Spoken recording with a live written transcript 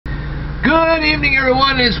Good evening,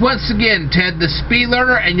 everyone. It's once again Ted the Speed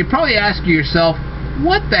Learner, and you're probably asking yourself,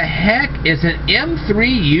 what the heck is an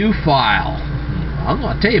M3U file? I'm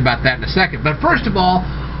going to tell you about that in a second. But first of all,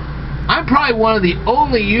 I'm probably one of the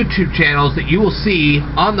only YouTube channels that you will see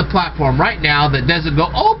on the platform right now that doesn't go,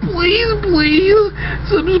 oh, please, please,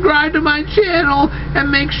 subscribe to my channel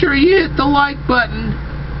and make sure you hit the like button.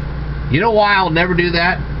 You know why I'll never do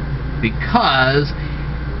that? Because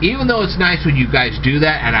even though it's nice when you guys do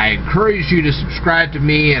that, and I encourage you to subscribe to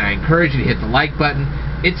me, and I encourage you to hit the like button,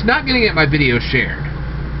 it's not going to get my videos shared.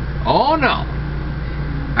 Oh no.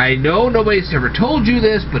 I know nobody's ever told you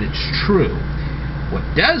this, but it's true. What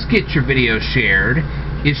does get your videos shared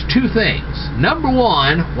is two things. Number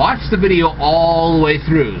one, watch the video all the way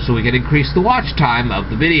through so we can increase the watch time of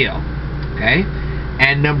the video. Okay?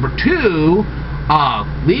 And number two,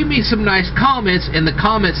 leave me some nice comments in the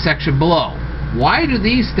comments section below. Why do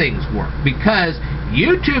these things work? Because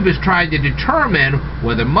YouTube is trying to determine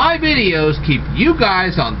whether my videos keep you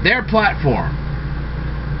guys on their platform.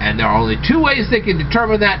 And there are only two ways they can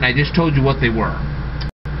determine that, and I just told you what they were.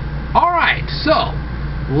 Alright, so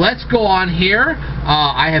let's go on here.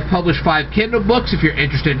 I have published 5 Kindle books. If you're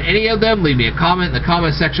interested in any of them, leave me a comment in the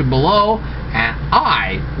comment section below, and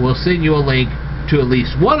I will send you a link to at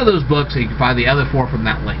least one of those books, so you can find the other 4 from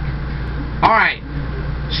that link. Alright.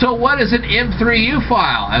 So what is an M3U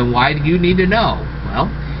file, and why do you need to know? Well,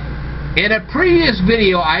 in a previous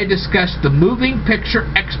video I discussed the Moving Picture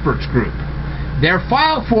Experts group. Their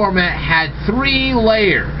file format had 3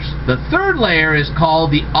 layers. The third layer is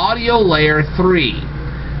called the Audio Layer 3.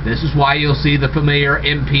 This is why you'll see the familiar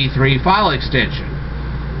MP3 file extension.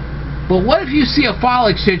 But what if you see a file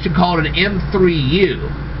extension called an M3U?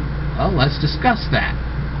 Well, let's discuss that.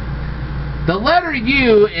 The letter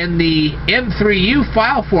U in the M3U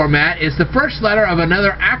file format is the first letter of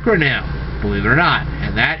another acronym, believe it or not,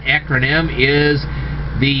 and that acronym is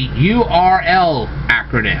the URL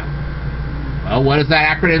acronym. Well, what does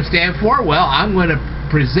that acronym stand for? Well, I'm going to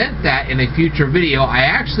present that in a future video. I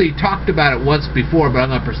actually talked about it once before, but I'm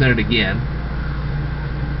going to present it again.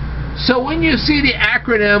 So when you see the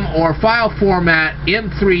acronym or file format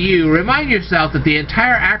M3U, remind yourself that the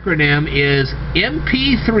entire acronym is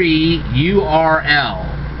MP3 URL.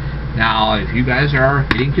 Now, if you guys are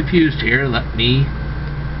getting confused here, let me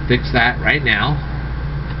fix that right now.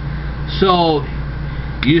 So,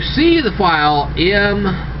 you see the file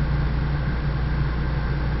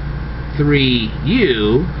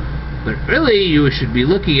M3U, but really you should be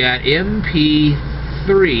looking at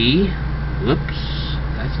MP3, whoops,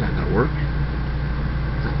 that's not going to work.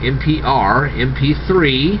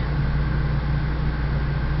 MP3.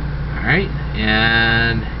 Alright,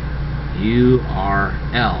 and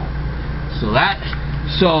URL.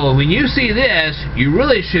 So when you see this, you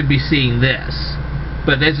really should be seeing this.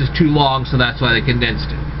 But this is too long, so that's why they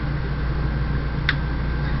condensed it.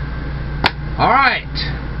 Alright.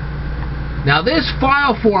 Now this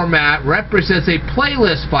file format represents a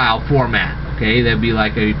playlist file format. Okay, that'd be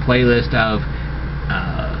like a playlist of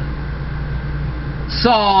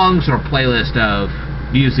songs, or a playlist of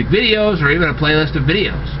music videos, or even a playlist of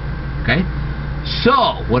videos. Okay?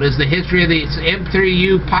 So, what is the history of the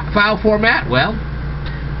M3U file format? Well,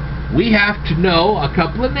 we have to know a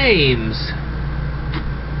couple of names.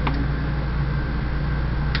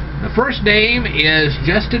 The first name is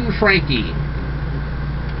Justin Franke.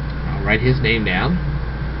 I'll write his name down.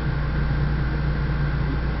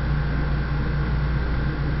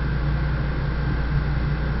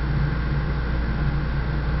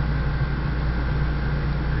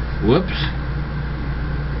 Whoops.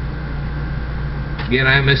 Again,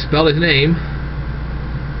 I misspelled his name.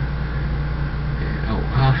 Oh,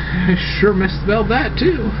 I sure misspelled that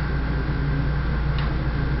too.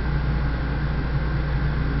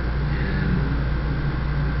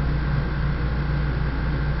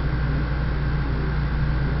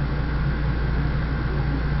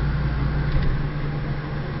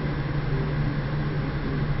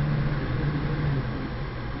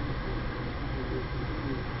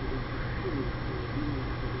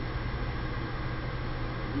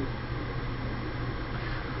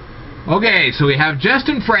 Okay, so we have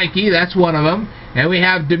Justin Franke, that's one of them, and we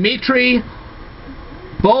have Dmitry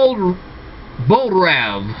Boldyrev,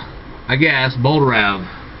 I guess, Boldyrev.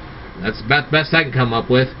 That's about the best I can come up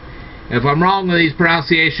with. If I'm wrong with these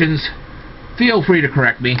pronunciations, feel free to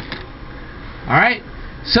correct me. Alright,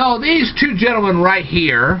 so these two gentlemen right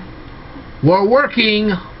here were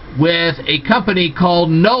working with a company called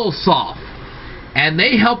Nullsoft, and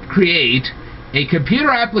they helped create a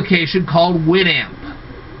computer application called Winamp.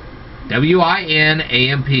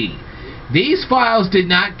 WINAMP. These files did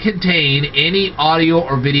not contain any audio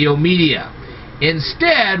or video media.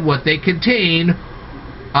 Instead, what they contained,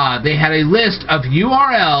 they had a list of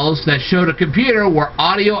URLs that showed a computer where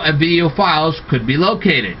audio and video files could be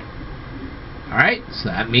located. Alright, so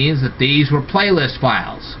that means that these were playlist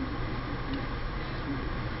files.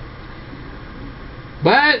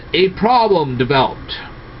 But a problem developed.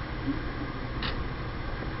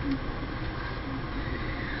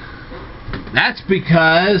 That's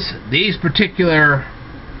because these particular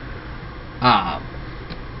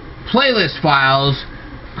playlist files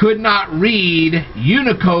could not read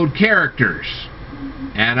Unicode characters.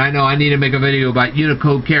 And I know I need to make a video about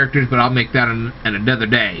Unicode characters, but I'll make that in another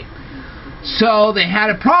day. So they had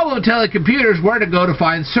a problem telling computers where to go to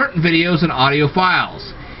find certain videos and audio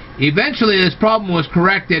files. Eventually this problem was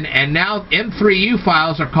corrected, and now M3U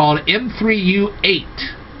files are called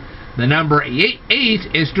M3U8. The number 8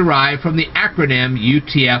 is derived from the acronym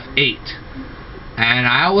UTF-8. And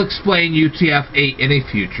I'll explain UTF-8 in a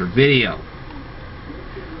future video.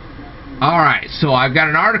 Alright, so I've got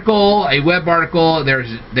an article, a web article. There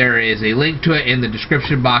is a link to it in the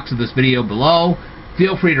description box of this video below.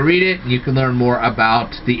 Feel free to read it, and you can learn more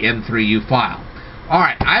about the M3U file.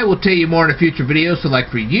 Alright, I will tell you more in a future video, so I'd like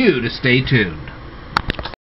for you to stay tuned.